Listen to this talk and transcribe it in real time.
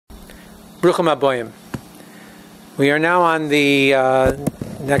Bruchim Aboyim. We are now on the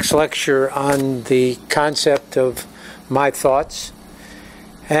next lecture on the concept of my thoughts.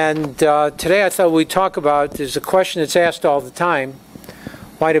 And today I thought we'd talk about, there's a question that's asked all the time,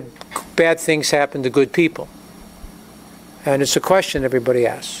 why do bad things happen to good people? And it's a question everybody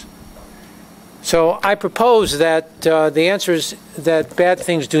asks. So I propose that the answer is that bad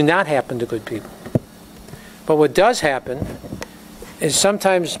things do not happen to good people. But what does happen is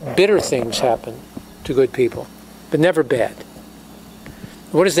sometimes bitter things happen to good people, but never bad.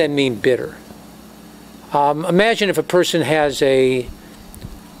 What does that mean, bitter? Imagine if a person has a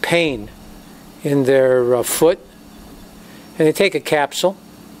pain in their foot, and they take a capsule,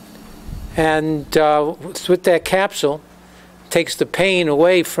 and with that capsule, takes the pain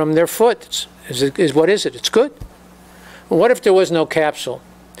away from their foot. What is it? It's good. Well, what if there was no capsule,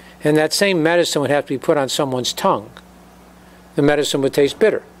 and that same medicine would have to be put on someone's tongue? The medicine would taste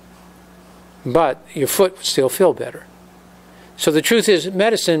bitter, but your foot would still feel better. So the truth is,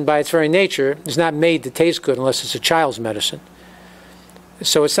 medicine by its very nature is not made to taste good unless it's a child's medicine.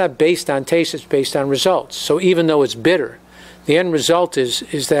 So it's not based on taste, it's based on results. So even though it's bitter, the end result is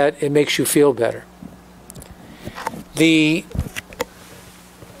that it makes you feel better. The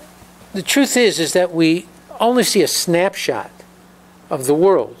truth is that we only see a snapshot of the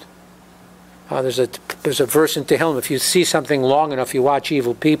world. There's a verse in Tehillim, if you see something long enough, you watch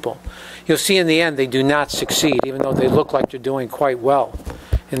evil people, you'll see in the end they do not succeed, even though they look like they're doing quite well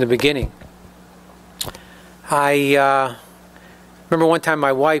in the beginning. I remember one time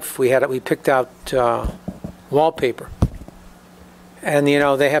my wife, we picked out wallpaper. And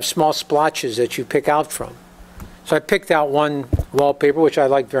they have small splotches that you pick out from. So I picked out one wallpaper, which I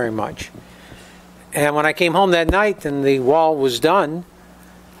liked very much. And when I came home that night and the wall was done,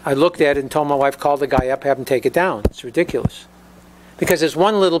 I looked at it and told my wife, call the guy up, have him take it down. It's ridiculous. Because there's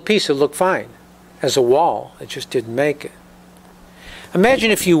one little piece that looked fine. As a wall, it just didn't make it. Imagine,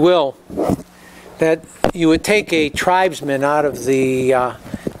 if you will, that you would take a tribesman out of the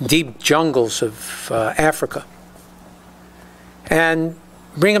deep jungles of Africa and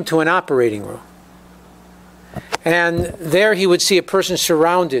bring him to an operating room. And there he would see a person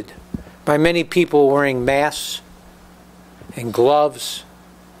surrounded by many people wearing masks and gloves.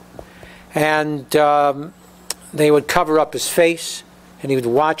 And they would cover up his face, and he would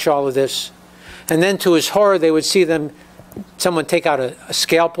watch all of this. And then to his horror, they would see someone take out a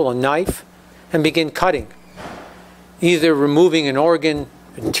scalpel, a knife, and begin cutting, either removing an organ,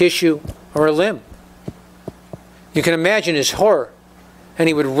 a tissue, or a limb. You can imagine his horror. And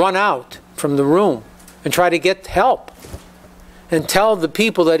he would run out from the room and try to get help and tell the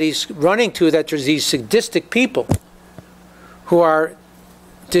people that he's running to that there's these sadistic people who are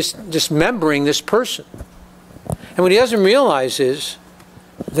dismembering this person. And what he doesn't realize is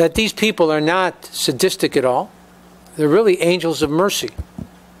that these people are not sadistic at all. They're really angels of mercy.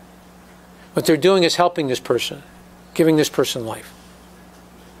 What they're doing is helping this person, giving this person life.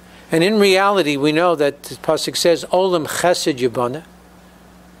 And in reality, we know that the pasuk says, Olam Chesed Yibana,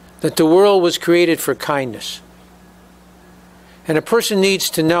 that the world was created for kindness. And a person needs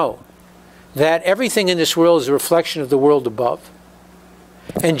to know that everything in this world is a reflection of the world above.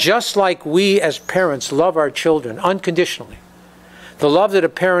 And just like we as parents love our children unconditionally, the love that a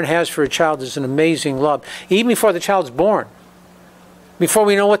parent has for a child is an amazing love. Even before the child's born, before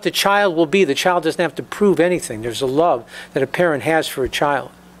we know what the child will be, the child doesn't have to prove anything. There's a love that a parent has for a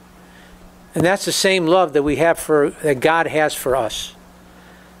child. And that's the same love that that God has for us.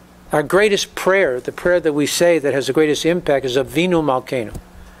 Our greatest prayer, the prayer that we say that has the greatest impact, is Avinu Malkeinu,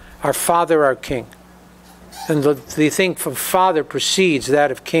 our Father, our King. And the thing from Father precedes that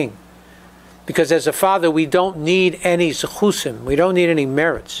of King. Because as a father, we don't need any zechusim, we don't need any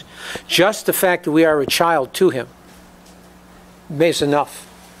merits. Just the fact that we are a child to Him is enough.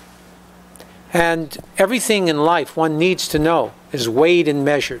 And everything in life one needs to know is weighed and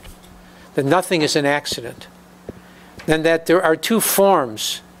measured. That nothing is an accident. And that there are two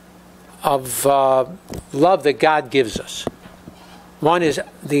forms of love that God gives us. One is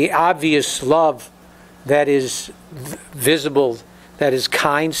the obvious love that is visible, that is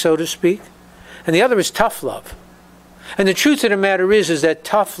kind, so to speak. And the other is tough love. And the truth of the matter is that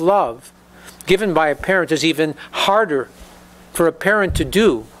tough love given by a parent is even harder for a parent to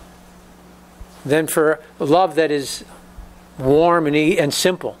do than for love that is warm and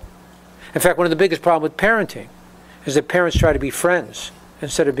simple. In fact, one of the biggest problems with parenting is that parents try to be friends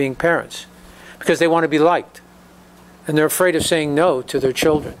instead of being parents because they want to be liked. And they're afraid of saying no to their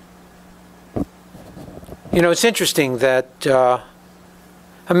children. It's interesting that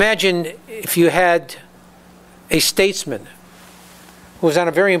imagine if you had a statesman who was on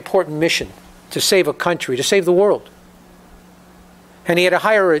a very important mission to save a country, to save the world. And he had to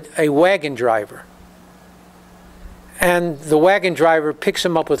hire a wagon driver. And the wagon driver picks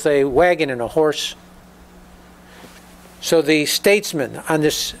him up with a wagon and a horse. So the statesman on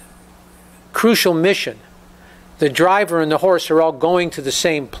this crucial mission, the driver and the horse are all going to the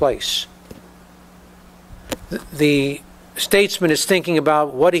same place. The statesman is thinking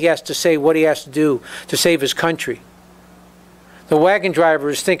about what he has to say, what he has to do to save his country. The wagon driver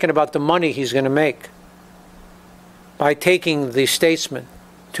is thinking about the money he's going to make by taking the statesman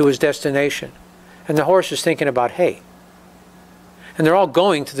to his destination. And the horse is thinking about hay. And they're all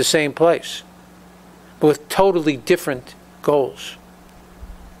going to the same place, but with totally different goals.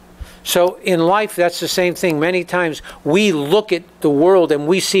 So in life, that's the same thing. Many times we look at the world and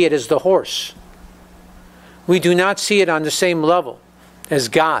we see it as the horse. We do not see it on the same level as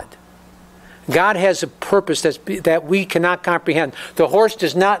God. God has a purpose that we cannot comprehend. The horse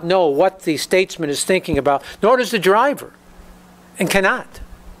does not know what the statesman is thinking about, nor does the driver, and cannot.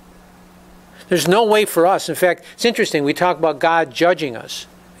 There's no way for us. In fact, it's interesting, we talk about God judging us.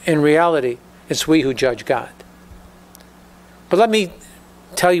 In reality, it's we who judge God. But let me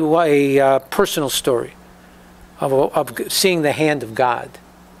tell you a personal story of seeing the hand of God.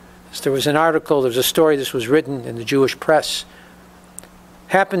 So there was an article, there was a story, this was written in the Jewish press.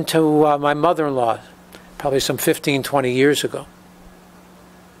 Happened to my mother-in-law probably some 15, 20 years ago.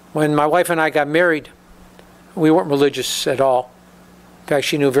 When my wife and I got married, we weren't religious at all. In fact,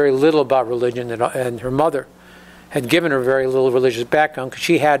 she knew very little about religion, and her mother had given her very little religious background because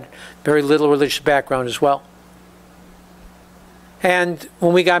she had very little religious background as well. And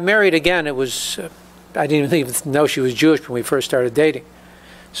when we got married again, it was, I didn't even know she was Jewish when we first started dating.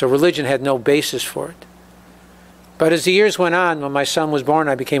 So religion had no basis for it. But as the years went on, when my son was born,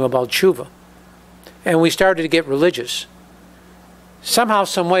 I became a Baal Tshuva. And we started to get religious. Somehow,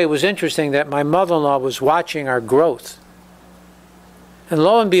 some way, it was interesting that my mother-in-law was watching our growth. And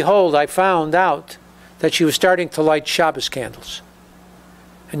lo and behold, I found out that she was starting to light Shabbos candles.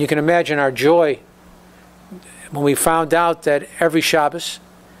 And you can imagine our joy when we found out that every Shabbos,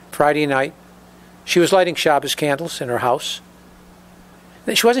 Friday night, she was lighting Shabbos candles in her house.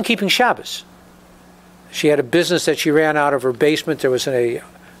 She wasn't keeping Shabbos. She had a business that she ran out of her basement. There was an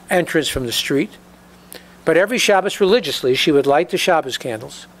entrance from the street. But every Shabbos religiously, she would light the Shabbos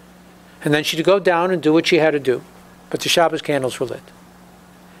candles. And then she'd go down and do what she had to do. But the Shabbos candles were lit.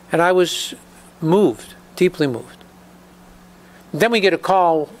 And I was moved, deeply moved. Then we get a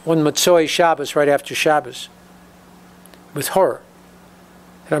call one Matzoi Shabbos, right after Shabbos, with her.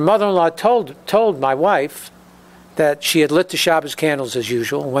 And her mother-in-law told my wife that she had lit the Shabbos candles as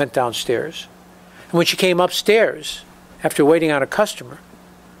usual and went downstairs. And when she came upstairs, after waiting on a customer,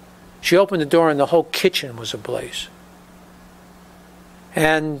 she opened the door and the whole kitchen was ablaze.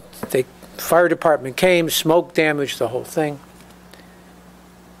 And the fire department came, smoke damaged the whole thing.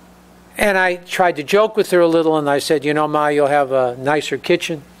 And I tried to joke with her a little, and I said, you know, Ma, you'll have a nicer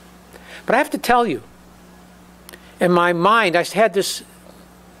kitchen. But I have to tell you, in my mind, I had this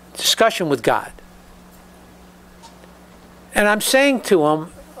discussion with God. And I'm saying to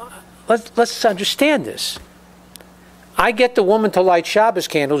him, let's understand this. I get the woman to light Shabbos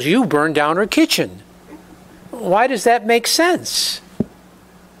candles, you burn down her kitchen. Why does that make sense?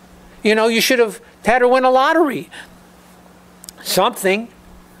 You know, you should have had her win a lottery. Something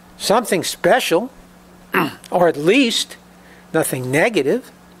special, or at least nothing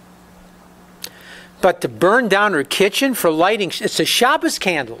negative. But to burn down her kitchen for lighting, it's the Shabbos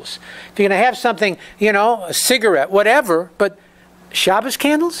candles. If you're going to have something, you know, a cigarette, whatever, but Shabbos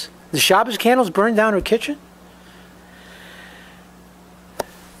candles? The Shabbos candles burn down her kitchen?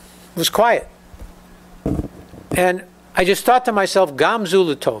 It was quiet. And I just thought to myself, Gam Zu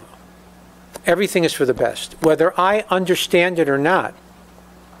L'Tova. Everything is for the best. Whether I understand it or not,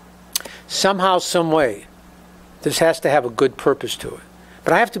 somehow, some way, this has to have a good purpose to it.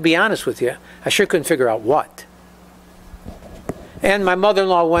 But I have to be honest with you, I sure couldn't figure out what. And my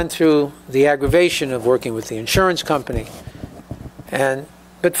mother-in-law went through the aggravation of working with the insurance company.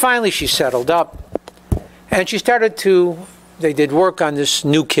 But finally she settled up. And she started they did work on this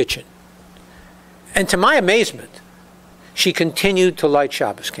new kitchen. And to my amazement, she continued to light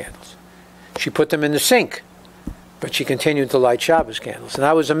Shabbos candles. She put them in the sink, but she continued to light Shabbos candles. And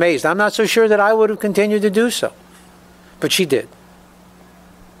I was amazed. I'm not so sure that I would have continued to do so. But she did.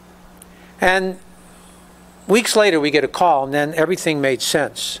 And weeks later, we get a call, and then everything made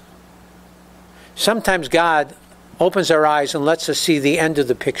sense. Sometimes God opens our eyes and lets us see the end of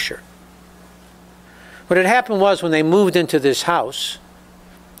the picture. What had happened was when they moved into this house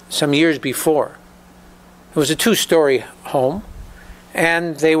some years before, it was a 2-story home,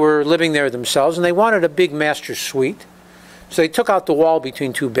 And they were living there themselves, and they wanted a big master suite. So they took out the wall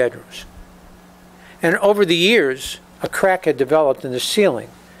between two bedrooms. And over the years, a crack had developed in the ceiling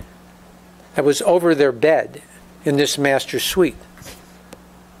that was over their bed in this master suite.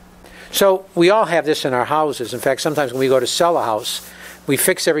 So we all have this in our houses. In fact, sometimes when we go to sell a house, we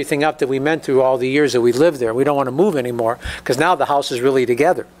fix everything up that we meant through all the years that we lived there. We don't want to move anymore because now the house is really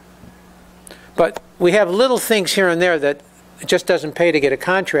together. But we have little things here and there that it just doesn't pay to get a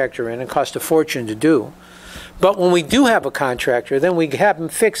contractor in and cost a fortune to do. But when we do have a contractor, then we have him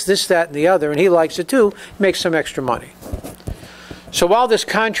fix this, that, and the other, and he likes it too, makes some extra money. So while this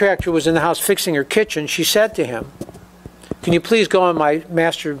contractor was in the house fixing her kitchen, she said to him, "Can you please go in my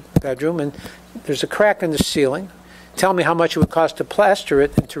master bedroom, and there's a crack in the ceiling. Tell me how much it would cost to plaster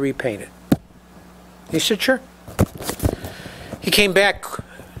it and to repaint it." He said, "Sure." He came back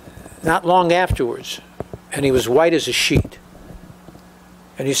not long afterwards, and he was white as a sheet.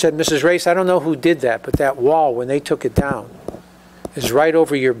 And he said, "Mrs. Race, I don't know who did that, but that wall, when they took it down, is right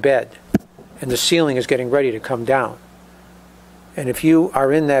over your bed, and the ceiling is getting ready to come down. And if you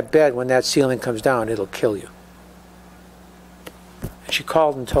are in that bed when that ceiling comes down, it'll kill you." And she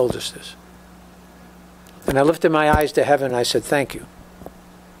called and told us this. And I lifted my eyes to heaven and I said, "Thank you."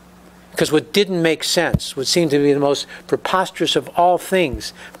 Because what didn't make sense, what seemed to be the most preposterous of all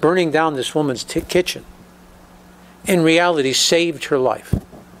things, burning down this woman's kitchen, in reality saved her life.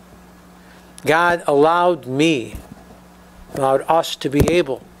 God allowed us to be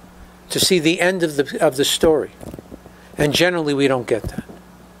able to see the end of the story. And generally we don't get that.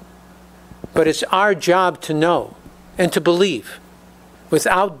 But it's our job to know and to believe,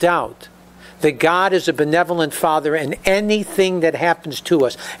 without doubt, that God is a benevolent Father, and anything that happens to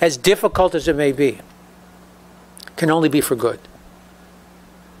us, as difficult as it may be, can only be for good.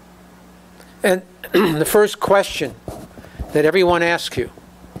 And the first question that everyone asks you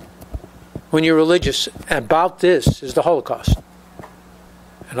when you're religious about this is the Holocaust.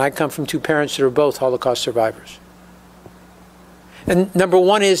 And I come from two parents that are both Holocaust survivors. And number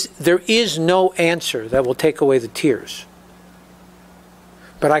one is, there is no answer that will take away the tears.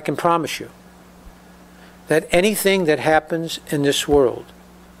 But I can promise you that anything that happens in this world,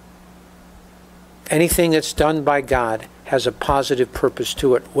 anything that's done by God, has a positive purpose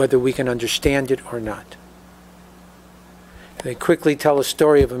to it, whether we can understand it or not. They quickly tell a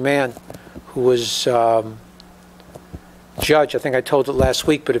story of a man who was judge. I think I told it last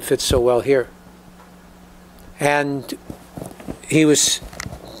week, but it fits so well here. And he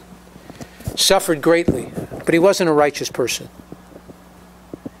suffered greatly, but he wasn't a righteous person.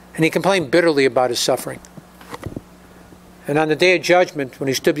 And he complained bitterly about his suffering. And on the day of judgment, when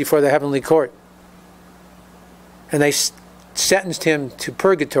he stood before the heavenly court, and they sentenced him to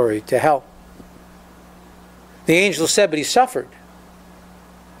purgatory, to hell, the angel said, "But he suffered.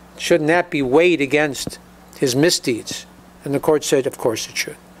 Shouldn't that be weighed against his misdeeds?" And the court said, "Of course it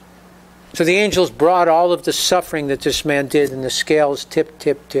should." So the angels brought all of the suffering that this man did, and the scales tipped.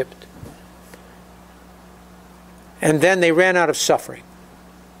 And then they ran out of suffering.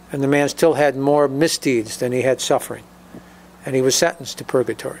 And the man still had more misdeeds than he had suffering. And he was sentenced to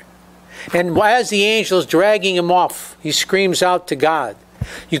purgatory. And as the angel's dragging him off, he screams out to God,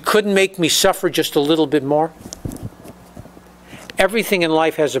 "You couldn't make me suffer just a little bit more?" Everything in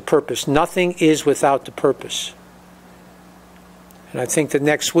life has a purpose. Nothing is without the purpose. And I think that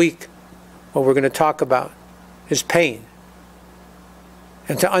next week, what we're going to talk about is pain.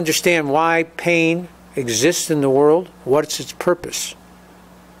 And to understand why pain exists in the world, what's its purpose?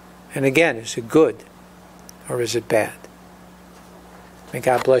 And again, is it good or is it bad? May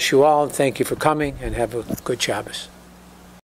God bless you all, and thank you for coming, and have a good Shabbos.